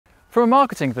From a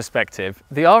marketing perspective,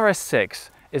 the RS6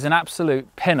 is an absolute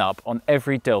pin-up on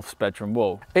every DILF's bedroom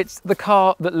wall. It's the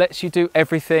car that lets you do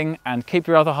everything and keep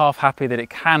your other half happy that it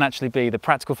can actually be the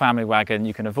practical family wagon.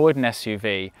 You can avoid an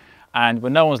SUV, and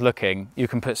when no one's looking, you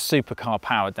can put supercar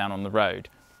power down on the road.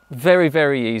 Very,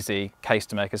 very easy case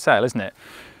to make a sale, isn't it?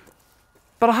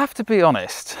 But I have to be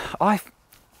honest, I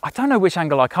don't know which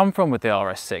angle I come from with the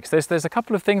RS6. There's a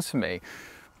couple of things for me.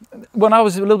 When I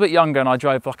was a little bit younger and I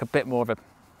drove like a bit more of a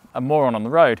moron on the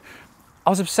road, I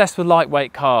was obsessed with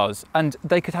lightweight cars, and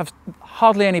they could have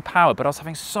hardly any power, but I was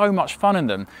having so much fun in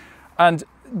them. And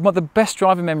the best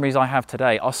driving memories I have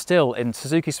today are still in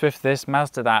Suzuki Swift this,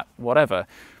 Mazda that, whatever.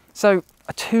 So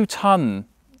a 2-ton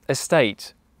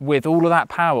estate with all of that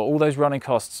power, all those running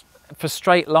costs, for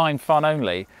straight line fun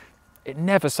only, it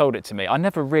never sold it to me. I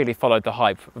never really followed the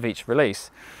hype of each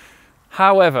release.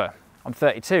 However, I'm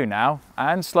 32 now,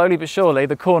 and slowly but surely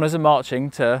the corners are marching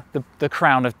to the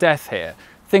crown of death here.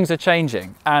 Things are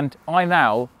changing, and I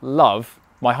now love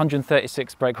my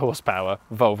 136 brake horsepower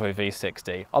Volvo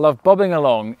V60. I love bobbing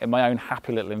along in my own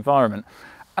happy little environment,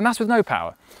 and that's with no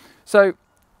power. So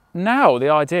now the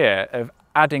idea of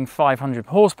adding 500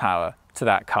 horsepower to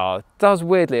that car does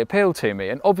weirdly appeal to me,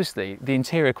 and obviously the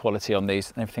interior quality on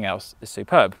these and everything else is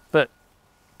superb. But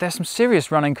there's some serious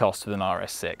running costs with an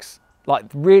RS6. Like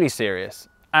really serious,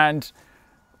 and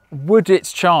would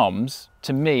its charms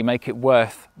to me make it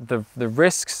worth the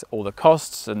risks or the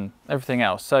costs and everything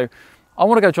else? So I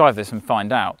want to go drive this and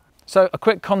find out. So a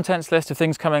quick contents list of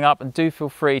things coming up, and do feel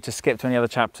free to skip to any other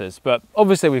chapters, but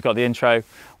obviously we've got the intro,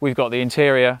 we've got the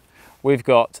interior, we've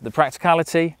got the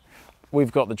practicality,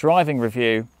 we've got the driving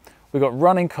review, we've got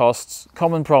running costs,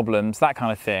 common problems, that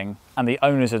kind of thing, and the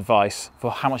owner's advice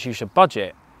for how much you should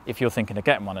budget if you're thinking of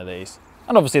getting one of these.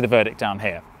 And obviously the verdict down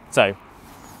here. So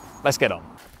let's get on.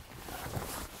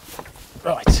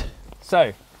 Right,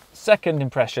 so second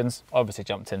impressions, obviously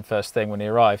jumped in first thing when he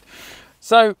arrived.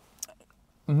 So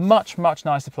much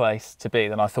nicer place to be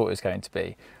than I thought it was going to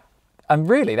be. And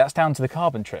really that's down to the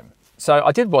carbon trim. So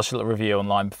I did watch a little review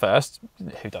online first,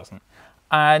 who doesn't?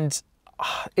 And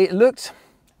it looked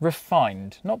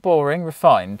refined, not boring,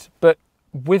 refined, but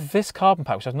with this carbon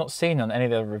pack, which I've not seen on any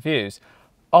of the reviews,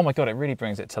 oh my God, it really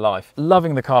brings it to life.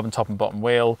 Loving the carbon top and bottom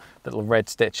wheel, the little red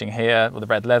stitching here with the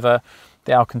red leather,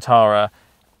 the Alcantara.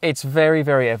 It's very,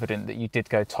 very evident that you did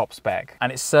go top spec, and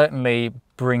it certainly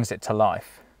brings it to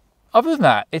life. Other than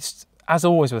that, it's, as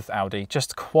always with Audi,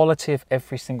 just quality of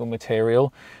every single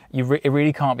material. It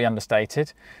really can't be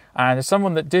understated. And as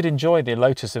someone that did enjoy the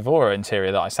Lotus Evora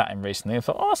interior that I sat in recently, I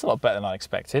thought, oh, that's a lot better than I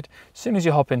expected. As soon as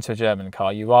you hop into a German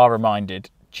car, you are reminded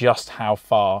just how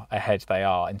far ahead they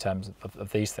are in terms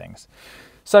of these things.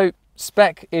 So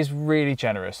spec is really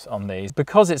generous on these.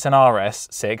 Because it's an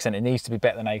RS6 and it needs to be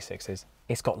better than A6s,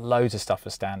 it's got loads of stuff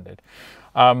as standard.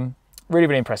 Really,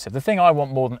 really impressive. The thing I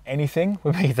want more than anything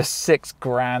would be the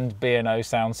 £6,000 B&O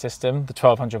sound system, the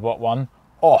 1200 watt one.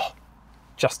 Oh,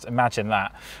 just imagine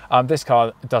that. This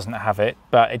car doesn't have it,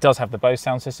 but it does have the Bose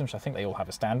sound system, which I think they all have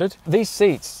a standard. These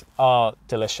seats are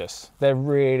delicious. They're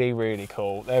really, really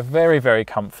cool. They're very, very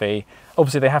comfy.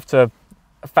 Obviously, they have to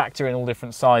factor in all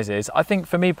different sizes. I think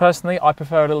for me personally, I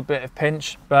prefer a little bit of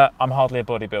pinch, but I'm hardly a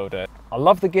bodybuilder. I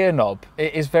love the gear knob.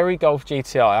 It is very Golf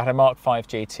GTI. I had a Mark V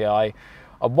GTI,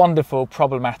 a wonderful,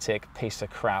 problematic piece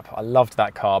of crap. I loved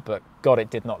that car, but God,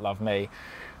 it did not love me.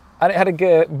 And it had a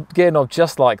gear knob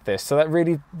just like this, so that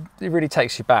really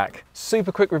takes you back.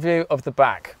 Super quick review of the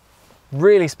back.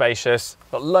 Really spacious,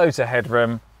 got loads of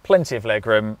headroom, plenty of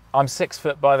legroom. I'm 6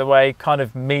 foot, by the way, kind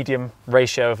of medium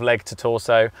ratio of leg to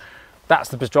torso. That's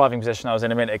the driving position I was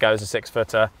in a minute ago as a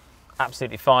 6-footer.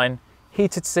 Absolutely fine.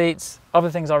 Heated seats,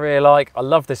 other things I really like. I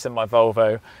love this in my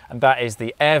Volvo, and that is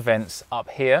the air vents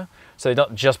up here. So they're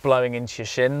not just blowing into your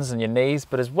shins and your knees,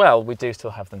 but as well, we do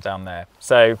still have them down there.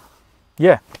 So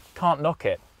yeah, can't knock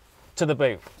it. To the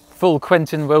boot. Full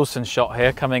Quentin Wilson shot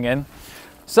here coming in.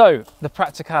 So the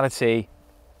practicality,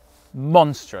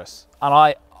 monstrous. And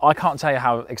I can't tell you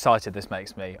how excited this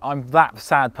makes me. I'm that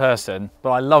sad person,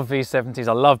 but I love V70s.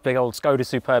 I love big old Skoda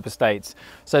Superb estates.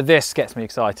 So this gets me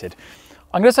excited.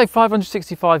 I'm gonna say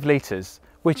 565 litres,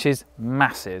 which is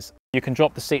masses. You can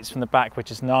drop the seats from the back,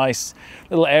 which is nice.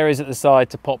 Little areas at the side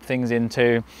to pop things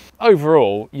into.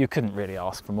 Overall, you couldn't really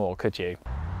ask for more, could you?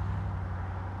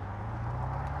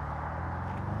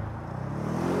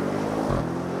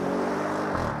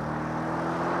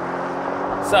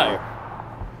 So,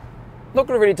 not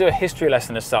going to really do a history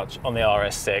lesson as such on the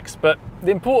RS6, but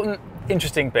the important,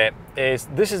 interesting bit is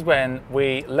this is when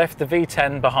we left the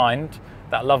V10 behind,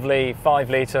 that lovely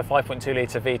 5.2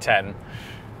 litre V10,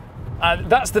 And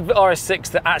that's the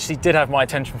RS6 that actually did have my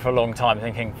attention for a long time,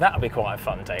 thinking that would be quite a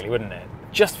fun daily, wouldn't it?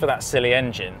 Just for that silly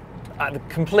engine, at the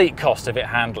complete cost of it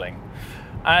handling.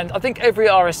 And I think every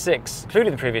RS6,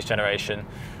 including the previous generation,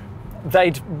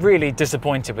 they'd really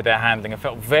disappointed with their handling and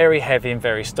felt very heavy and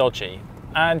very stodgy.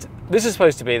 And this is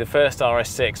supposed to be the first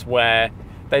RS6 where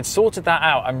they'd sorted that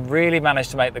out and really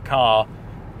managed to make the car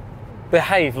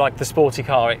behave like the sporty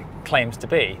car it claims to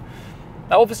be.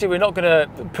 Now obviously we're not going to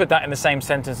put that in the same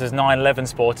sentence as 911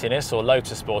 sportiness or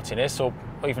Lotus sportiness or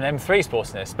even M3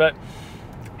 sportiness, but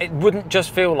it wouldn't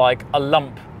just feel like a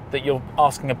lump that you're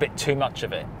asking a bit too much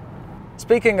of it.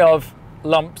 Speaking of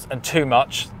lumps and too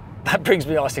much, that brings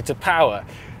me nicely to power.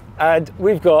 And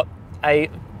we've got a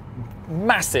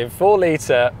massive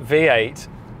 4-litre V8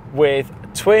 with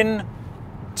twin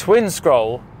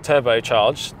scroll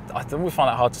turbocharged. I think we find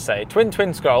that hard to say. Twin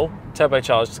scroll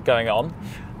turbocharged going on.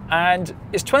 And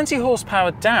it's 20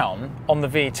 horsepower down on the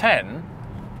V10,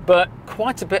 but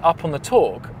quite a bit up on the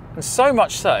torque. And so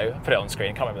much so, I'll put it on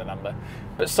screen, can't remember the number,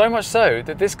 but so much so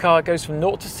that this car goes from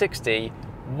 0 to 60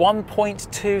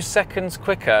 1.2 seconds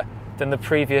quicker than the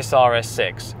previous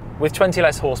RS6 with 20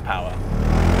 less horsepower.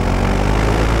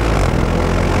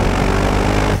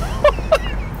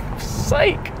 For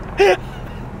sake!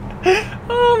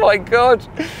 Oh my god!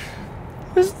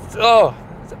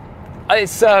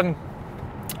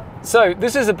 So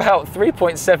this is about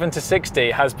 3.7 to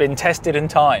 60 has been tested and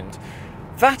timed.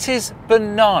 That is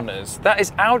bananas. That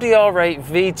is Audi R8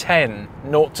 V10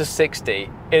 0 to 60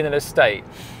 in an estate.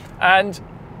 And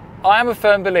I am a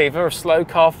firm believer of slow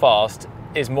car fast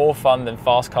is more fun than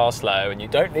fast car slow, and you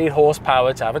don't need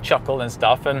horsepower to have a chuckle and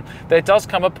stuff. And there does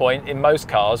come a point in most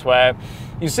cars where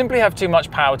you simply have too much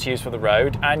power to use for the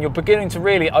road and you're beginning to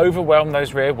really overwhelm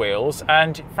those rear wheels,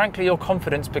 and frankly your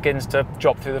confidence begins to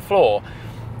drop through the floor.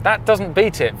 That doesn't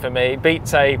beat it for me. It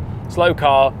beats a slow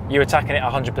car, you attacking it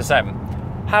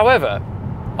 100%. However,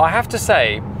 I have to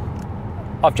say,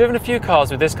 I've driven a few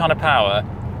cars with this kind of power,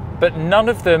 but none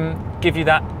of them give you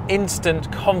that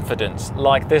instant confidence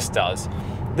like this does.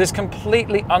 This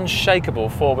completely unshakable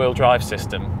four-wheel drive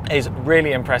system is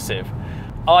really impressive.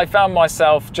 I found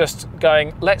myself just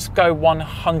going, let's go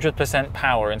 100%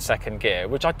 power in second gear,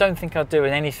 which I don't think I'd do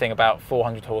in anything about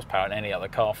 400 horsepower in any other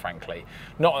car, frankly,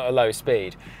 not at a low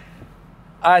speed.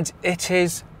 And it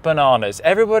is bananas.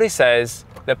 Everybody says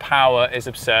the power is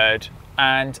absurd,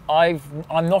 and I'm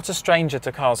not a stranger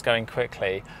to cars going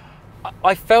quickly.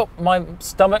 I felt my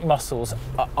stomach muscles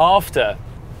after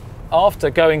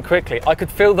going quickly. I could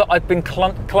feel that I'd been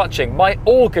clutching. My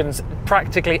organs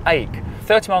practically ache.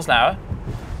 30 miles an hour,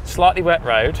 slightly wet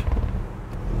road. 60.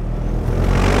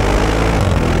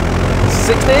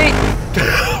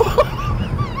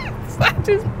 That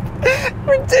is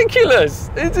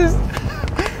ridiculous. It is.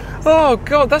 Oh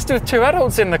God, that's with two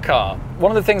adults in the car.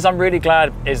 One of the things I'm really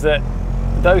glad is that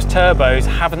those turbos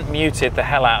haven't muted the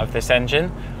hell out of this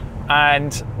engine.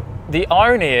 And the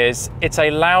irony is, it's a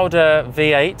louder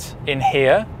V8 in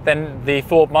here than the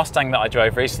Ford Mustang that I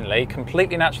drove recently,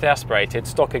 completely naturally aspirated,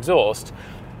 stock exhaust.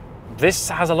 This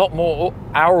has a lot more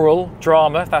aural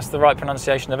drama, if that's the right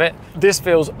pronunciation of it. This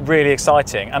feels really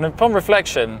exciting. And upon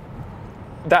reflection,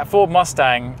 that Ford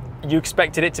Mustang, you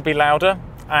expected it to be louder,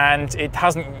 and it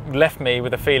hasn't left me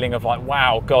with a feeling of like,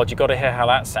 wow, God, you got to hear how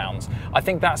that sounds. I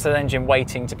think that's an engine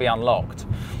waiting to be unlocked.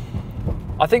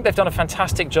 I think they've done a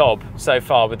fantastic job so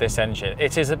far with this engine.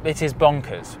 It is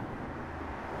bonkers.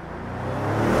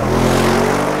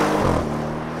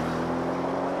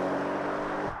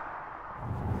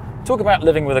 Talk about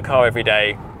living with a car every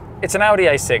day. It's an Audi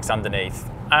A6 underneath,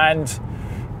 and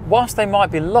whilst they might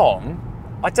be long,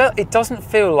 it doesn't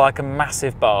feel like a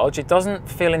massive barge. It doesn't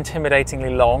feel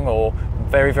intimidatingly long or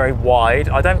very, very wide.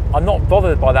 I'm not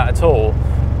bothered by that at all.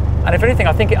 And if anything,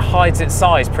 I think it hides its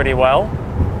size pretty well.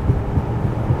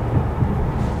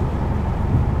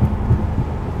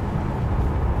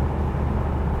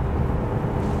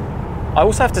 I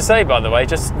also have to say, by the way,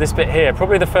 just this bit here,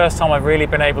 probably the first time I've really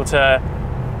been able to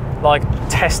like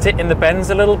test it in the bends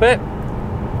a little bit.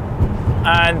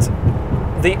 And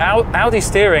the Audi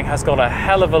steering has got a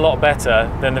hell of a lot better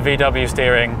than the VW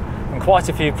steering in quite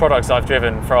a few products I've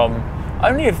driven from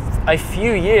only a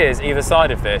few years either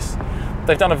side of this.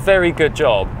 They've done a very good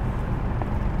job.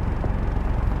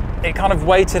 It kind of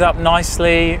weighted up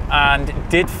nicely and it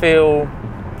did feel,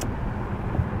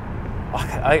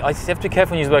 I have to be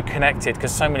careful when you use the word connected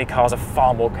because so many cars are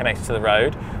far more connected to the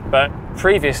road, but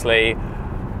previously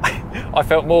I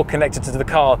felt more connected to the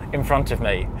car in front of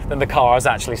me than the car I was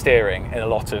actually steering in a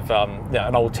lot of,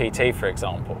 an old TT, for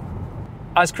example.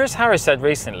 As Chris Harris said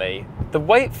recently, the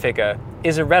weight figure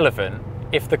is irrelevant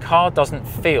if the car doesn't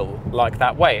feel like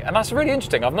that weight. And that's really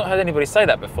interesting. I've not heard anybody say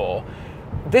that before.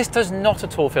 This does not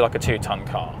at all feel like a 2-ton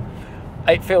car.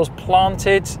 It feels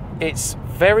planted, it's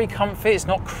very comfy, it's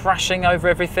not crashing over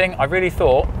everything. I really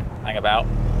thought, hang about.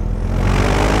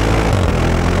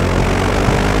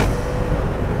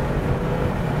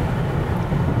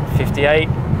 '58,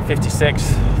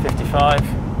 '56, '55.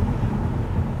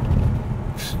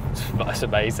 That's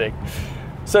amazing.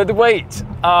 So the weight,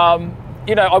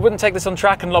 you know, I wouldn't take this on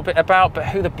track and lob it about, but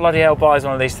who the bloody hell buys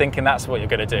one of these thinking that's what you're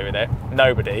going to do with it?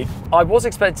 Nobody. I was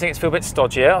expecting it to feel a bit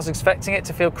stodgier. I was expecting it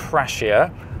to feel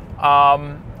crashier.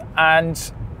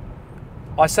 And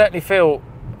I certainly feel,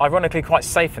 ironically, quite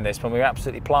safe in this when we were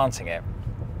absolutely planting it.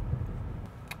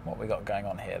 What we got going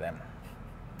on here then?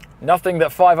 Nothing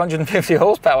that 550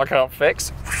 horsepower can't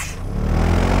fix.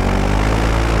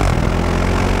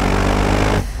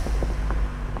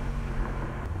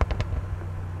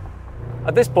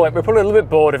 At this point, we're probably a little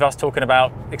bit bored of us talking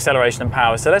about acceleration and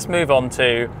power, so let's move on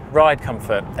to ride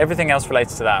comfort, everything else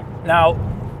related to that. Now,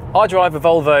 I drive a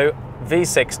Volvo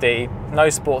V60, no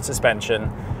sport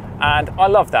suspension, and I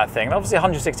love that thing. And obviously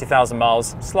 160,000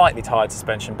 miles, slightly tired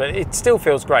suspension, but it still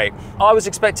feels great. I was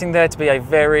expecting there to be a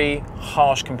very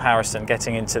harsh comparison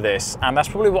getting into this, and that's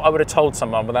probably what I would have told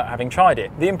someone without having tried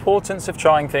it. The importance of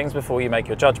trying things before you make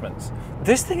your judgments.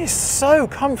 This thing is so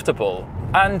comfortable,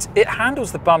 and it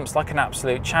handles the bumps like an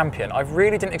absolute champion. I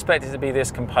really didn't expect it to be this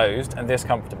composed and this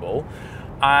comfortable,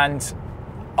 and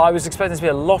I was expecting to be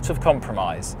a lot of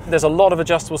compromise. There's a lot of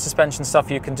adjustable suspension stuff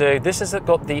you can do. This has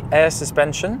got the air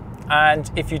suspension,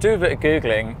 and if you do a bit of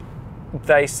Googling,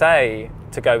 they say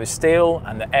to go with steel,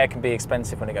 and the air can be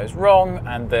expensive when it goes wrong,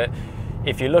 and that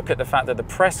if you look at the fact that the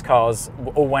press cars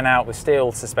all went out with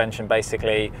steel suspension,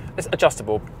 basically, it's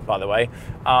adjustable, by the way,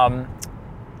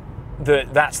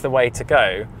 that's the way to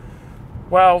go.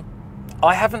 Well,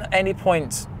 I haven't at any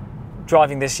point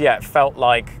driving this yet felt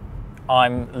like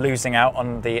I'm losing out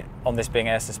on this being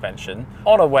air suspension.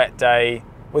 On a wet day,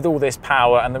 with all this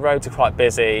power and the roads are quite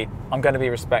busy, I'm going to be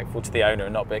respectful to the owner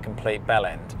and not be a complete bell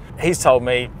end. He's told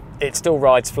me it still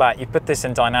rides flat. You put this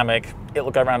in dynamic,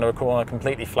 it'll go around a corner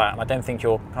completely flat, and I don't think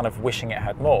you're kind of wishing it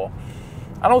had more.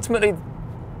 And ultimately,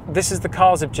 this is the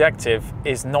car's objective,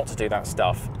 is not to do that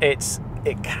stuff.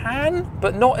 It can,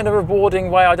 but not in a rewarding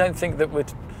way. I don't think that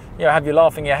would, you know, have you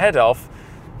laughing your head off.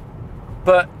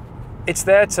 But it's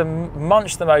there to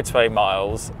munch the motorway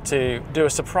miles, to do a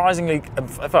surprisingly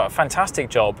fantastic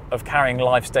job of carrying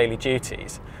life's daily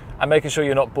duties and making sure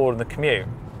you're not bored in the commute.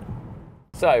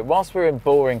 So whilst we're in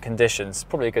boring conditions,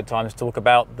 probably a good time to talk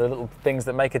about the little things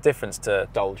that make a difference to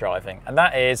dull driving, and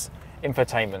that is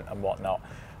infotainment and whatnot.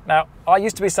 Now, I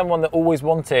used to be someone that always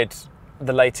wanted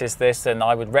the latest this, and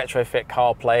I would retrofit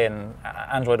CarPlay and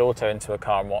Android Auto into a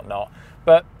car and whatnot,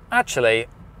 but actually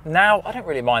now I don't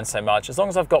really mind so much. As long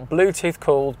as I've got Bluetooth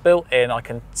calls built in, I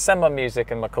can send my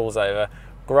music and my calls over,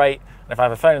 great. And if I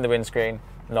have a phone in the windscreen,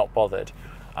 not bothered.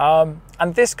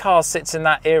 And this car sits in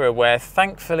that era where,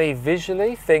 thankfully,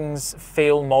 visually things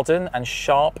feel modern and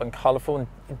sharp and colourful and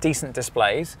decent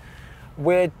displays.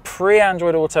 We're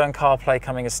pre-Android Auto and CarPlay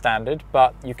coming as standard,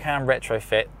 but you can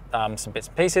retrofit some bits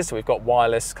and pieces. So we've got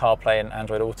wireless CarPlay and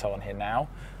Android Auto on here now,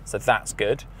 so that's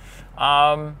good.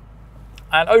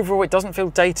 And overall, it doesn't feel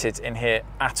dated in here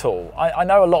at all. I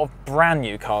know a lot of brand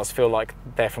new cars feel like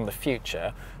they're from the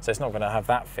future, so it's not going to have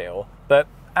that feel. But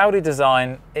Audi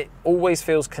design, it always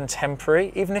feels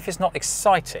contemporary, even if it's not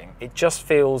exciting. It just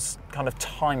feels kind of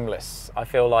timeless. I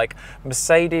feel like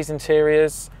Mercedes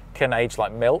interiors can age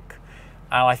like milk.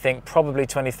 And I think probably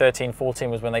 2013, 14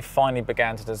 was when they finally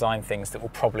began to design things that will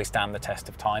probably stand the test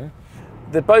of time.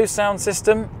 The Bose sound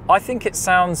system, I think it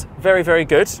sounds very, very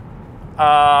good.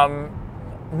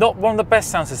 Not one of the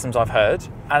best sound systems I've heard.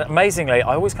 And amazingly,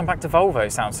 I always come back to Volvo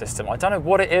sound system. I don't know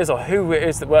what it is or who it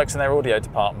is that works in their audio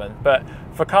department, but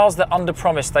for cars that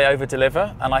under-promise, they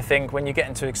over-deliver. And I think when you get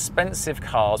into expensive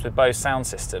cars with Bose sound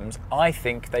systems, I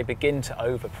think they begin to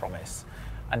over-promise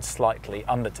and slightly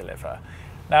under-deliver.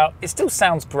 Now, it still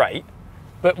sounds great,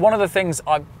 but one of the things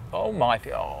oh my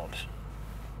God.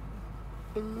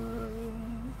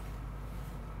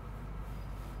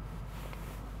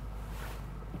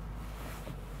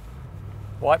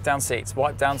 Wipe down seats,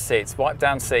 wipe down seats, wipe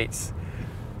down seats.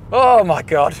 Oh my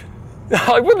God.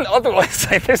 I wouldn't otherwise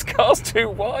say this car's too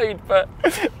wide, but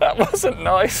that wasn't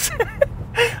nice.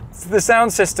 The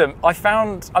sound system,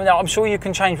 I'm sure you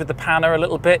can change with the panner a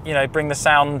little bit, you know, bring the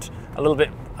sound a little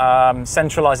bit,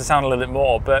 centralize the sound a little bit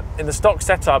more, but in the stock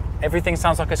setup, everything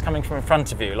sounds like it's coming from in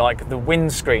front of you, like the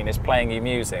windscreen is playing you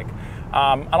music.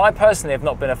 And I personally have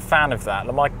not been a fan of that.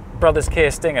 My brother's Kia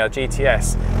Stinger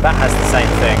GTS, that has the same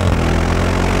thing.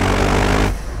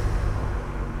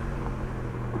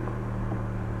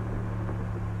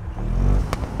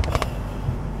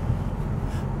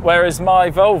 Whereas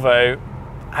my Volvo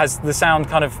has the sound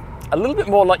kind of a little bit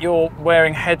more like you're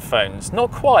wearing headphones.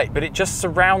 Not quite, but it just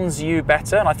surrounds you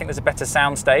better, and I think there's a better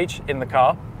sound stage in the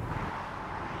car.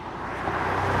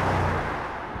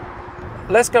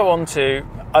 Let's go on to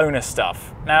owner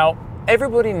stuff. Now,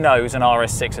 everybody knows an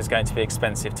RS6 is going to be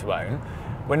expensive to own.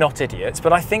 We're not idiots,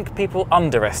 but I think people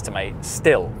underestimate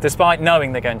still, despite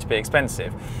knowing they're going to be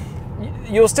expensive.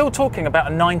 You're still talking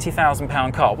about a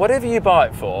 £90,000 car. Whatever you buy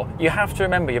it for, you have to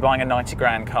remember you're buying a 90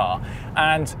 grand car.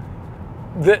 And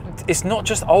it's not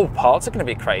just, oh, parts are going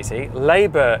to be crazy.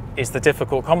 Labour is the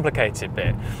difficult, complicated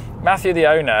bit. Matthew, the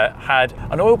owner, had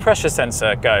an oil pressure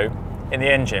sensor go in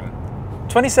the engine.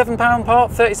 £27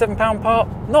 part, £37 part,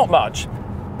 not much.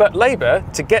 But labour,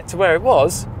 to get to where it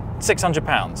was,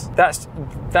 £600.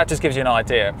 That just gives you an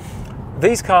idea.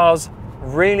 These cars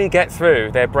really get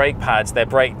through their brake pads, their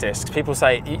brake discs. People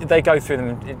say they go through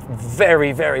them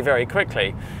very, very, very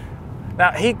quickly.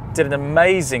 Now, he did an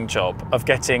amazing job of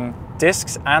getting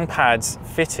discs and pads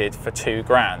fitted for £2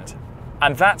 grand.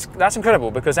 And that's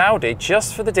incredible, because Audi,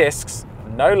 just for the discs,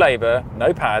 no labour,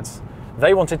 no pads,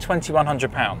 they wanted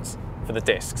 £2,100 for the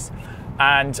discs.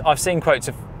 And I've seen quotes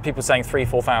of people saying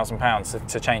 £3,000–4,000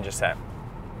 to change a set.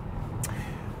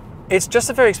 It's just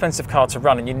a very expensive car to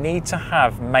run, and you need to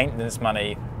have maintenance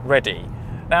money ready.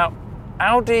 Now,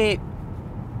 Audi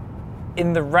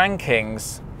in the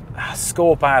rankings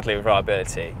score badly with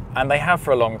reliability, and they have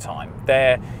for a long time.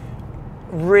 They're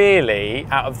really,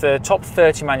 out of the top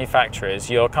 30 manufacturers,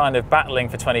 you're kind of battling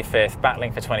for 25th,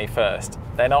 battling for 21st.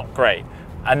 They're not great.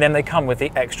 And then they come with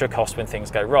the extra cost when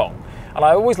things go wrong. And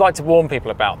I always like to warn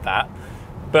people about that,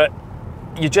 but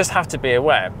you just have to be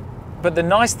aware. But the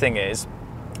nice thing is,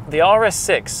 the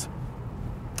RS6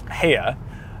 here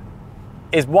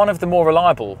is one of the more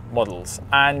reliable models,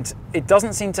 and it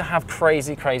doesn't seem to have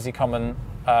crazy common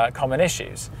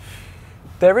issues.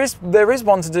 There is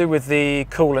one to do with the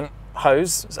coolant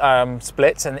hose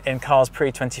splits in cars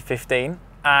pre-2015,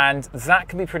 and that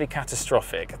can be pretty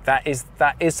catastrophic. That is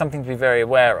something to be very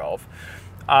aware of.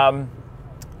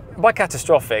 By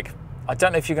catastrophic, I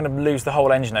don't know if you're going to lose the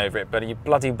whole engine over it, but you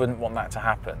bloody wouldn't want that to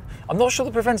happen. I'm not sure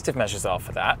the preventative measures are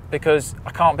for that, because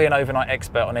I can't be an overnight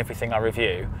expert on everything I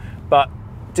review, but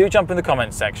do jump in the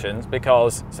comments sections,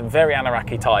 because some very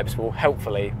Anaraki types will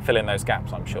helpfully fill in those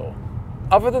gaps, I'm sure.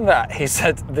 Other than that, he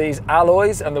said these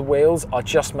alloys and the wheels are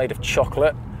just made of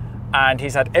chocolate, and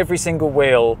he's had every single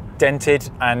wheel dented,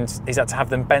 and he's had to have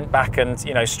them bent back and,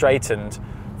 you know, straightened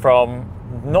from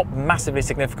not massively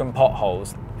significant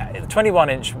potholes.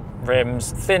 21-inch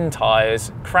rims, thin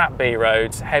tyres, crap B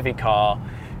roads, heavy car.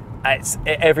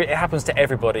 It happens to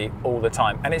everybody all the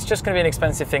time, and it's just going to be an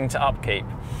expensive thing to upkeep.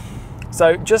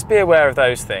 So just be aware of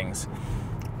those things.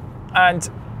 And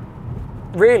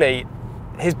really,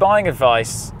 his buying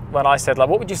advice, when I said, like,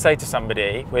 what would you say to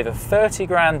somebody with a 30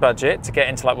 grand budget to get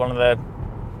into like one of the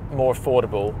more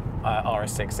affordable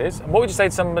RS6s, and what would you say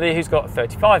to somebody who's got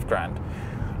 35 grand?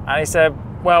 And he said,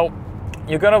 well,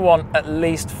 you're going to want at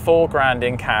least 4 grand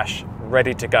in cash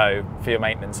ready to go for your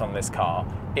maintenance on this car.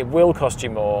 It will cost you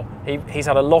more. He's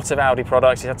had a lot of Audi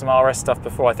products. He's had some RS stuff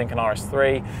before, I think an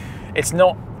RS3. It's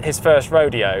not his first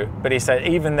rodeo, but he said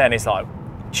even then it's like,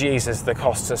 Jesus, the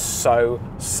costs are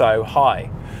so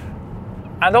high.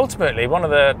 And ultimately, one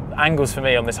of the angles for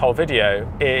me on this whole video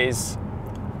is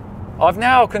I've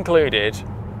now concluded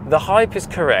the hype is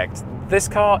correct. This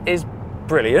car is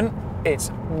brilliant.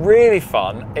 It's really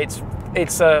fun.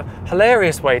 It's a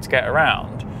hilarious way to get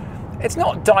around. It's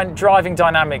not driving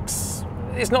dynamics.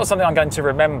 It's not something I'm going to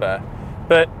remember,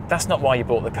 but that's not why you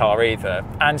bought the car either.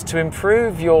 And to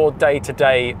improve your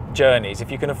day-to-day journeys,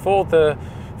 if you can afford the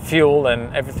fuel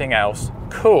and everything else,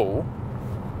 cool.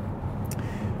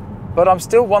 But I'm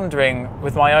still wondering,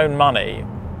 with my own money,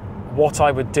 what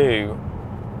I would do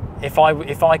if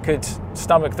I could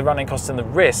stomach the running costs and the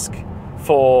risk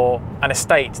for an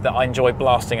estate that I enjoy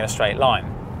blasting in a straight line.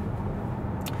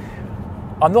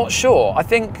 I'm not sure. I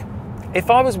think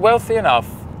if I was wealthy enough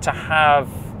to have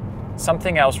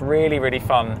something else really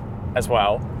fun as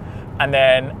well, and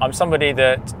then I'm somebody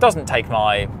that doesn't take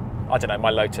my, I don't know, my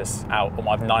Lotus out or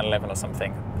my 911 or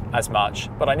something as much,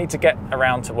 but I need to get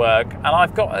around to work and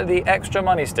I've got the extra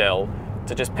money still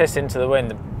to just piss into the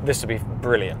wind, this would be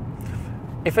brilliant.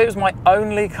 If it was my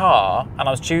only car and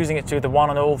I was choosing it to do the one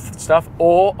and all stuff,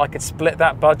 or I could split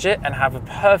that budget and have a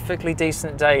perfectly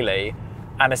decent daily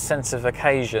and a sense of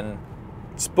occasion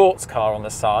sports car on the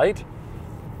side,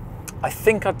 I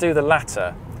think I'd do the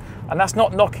latter. And that's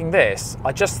not knocking this.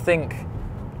 I think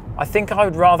I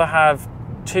would rather have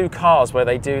 2 cars where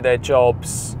they do their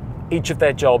jobs, each of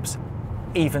their jobs,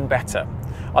 even better.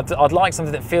 I'd like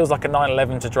something that feels like a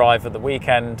 911 to drive at the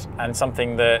weekend, and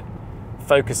something that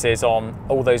focuses on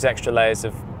all those extra layers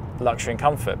of luxury and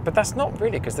comfort. But that's not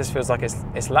really, because this feels like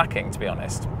it's lacking, to be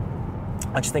honest.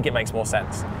 I just think it makes more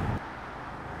sense.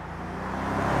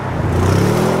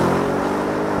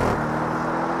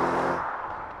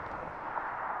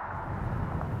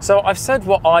 So I've said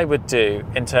what I would do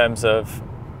in terms of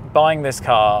buying this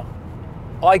car.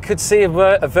 I could see a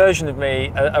version of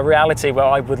me, a reality where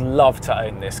I would love to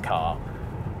own this car.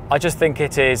 I just think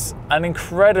it is an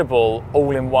incredible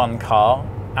all-in-one car,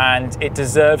 and it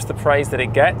deserves the praise that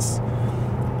it gets.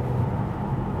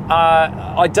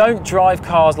 I don't drive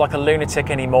cars like a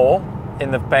lunatic anymore in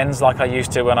the Benz like I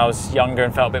used to when I was younger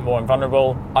and felt a bit more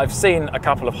invulnerable. I've seen a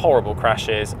couple of horrible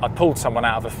crashes. I pulled someone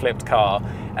out of a flipped car,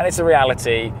 and it's a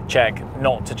reality check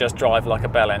not to just drive like a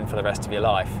bellend for the rest of your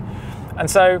life. And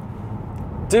so,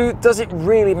 does it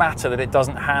really matter that it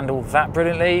doesn't handle that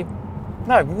brilliantly?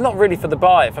 No, not really for the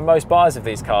buyer, for most buyers of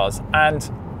these cars.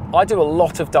 And I do a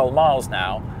lot of dull miles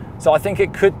now, so I think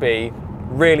it could be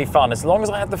really fun. As long as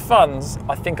I had the funds,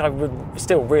 I think I would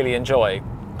still really enjoy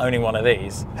owning one of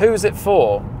these. Who is it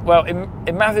for? Well,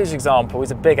 in Matthew's example,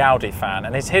 he's a big Audi fan,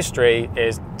 and his history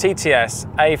is TTS,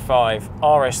 A5,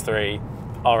 RS3,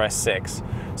 RS6.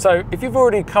 So if you've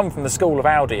already come from the school of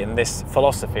Audi in this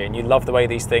philosophy, and you love the way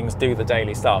these things do the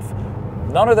daily stuff,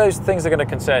 none of those things are going to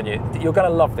concern you. You're going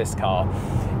to love this car.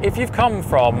 If you've come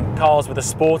from cars with a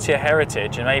sportier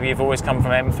heritage, and maybe you've always come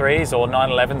from M3s or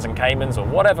 911s and Caymans or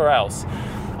whatever else,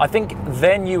 I think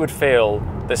then you would feel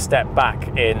the step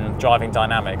back in driving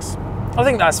dynamics. I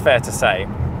think that's fair to say.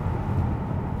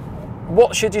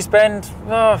 What should you spend?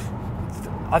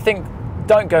 I think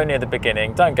don't go near the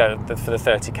beginning. Don't go for the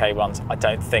 30k ones, I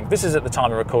don't think. This is at the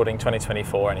time of recording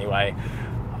 2024 anyway.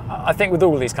 I think with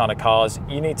all these kind of cars,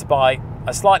 you need to buy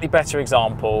a slightly better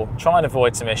example, try and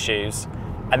avoid some issues,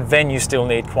 and then you still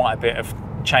need quite a bit of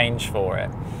change for it.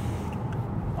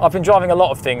 I've been driving a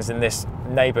lot of things in this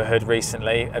neighborhood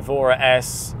recently: Avant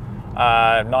RS,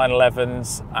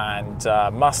 911s,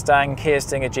 and Mustang, Kia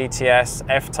Stinger GTS,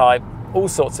 F-Type, all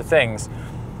sorts of things.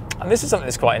 And this is something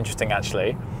that's quite interesting,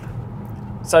 actually.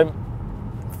 So,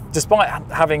 despite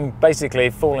having basically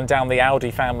fallen down the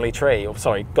Audi family tree, or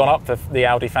sorry, gone up the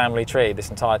Audi family tree this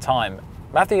entire time,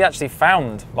 Matthew actually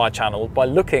found my channel by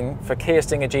looking for Kia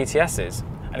Stinger GTSs,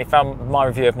 and he found my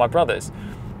review of my brother's,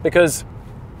 because,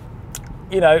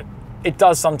 you know, it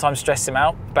does sometimes stress him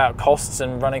out about costs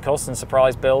and running costs and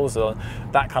surprise bills or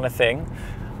that kind of thing.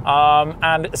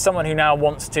 And someone who now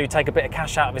wants to take a bit of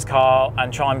cash out of his car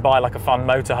and try and buy like a fun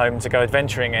motorhome to go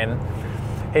adventuring in,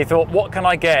 he thought, what can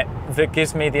I get that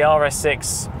gives me the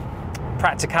RS6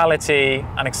 practicality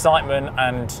and excitement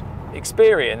and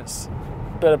experience,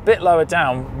 but a bit lower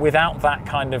down without that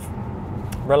kind of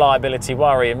reliability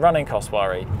worry and running cost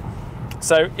worry?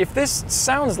 So if this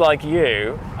sounds like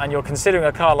you and you're considering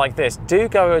a car like this, do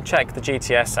go and check the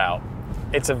GTS out.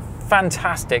 It's a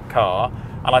fantastic car,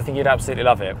 and I think you'd absolutely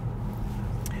love it.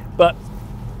 But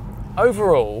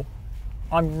overall,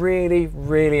 I'm really,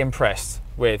 really impressed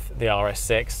with the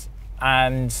RS6,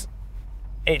 and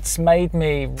it's made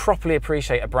me properly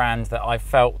appreciate a brand that I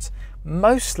felt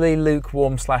mostly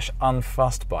lukewarm /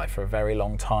 unfussed by for a very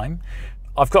long time.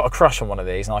 I've got a crush on one of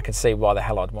these, and I can see why the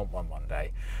hell I'd want one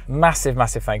day. Massive,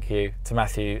 massive thank you to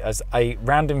Matthew. As a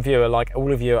random viewer like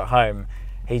all of you at home,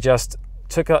 he just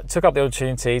took up the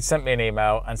opportunity, sent me an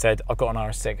email and said, I've got an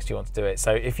RS6, do you want to do it?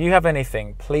 So if you have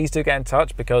anything, please do get in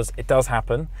touch, because it does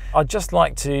happen. I'd just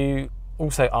like to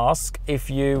also ask if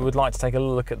you would like to take a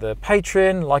look at the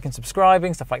Patreon, like and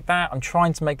subscribing, stuff like that. I'm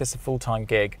trying to make this a full-time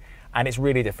gig, and it's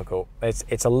really difficult.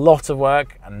 It's a lot of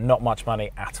work and not much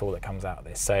money at all that comes out of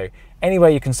this. So any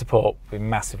way you can support, we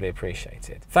massively appreciate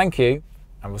it. Thank you,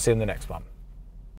 and we'll see you in the next one.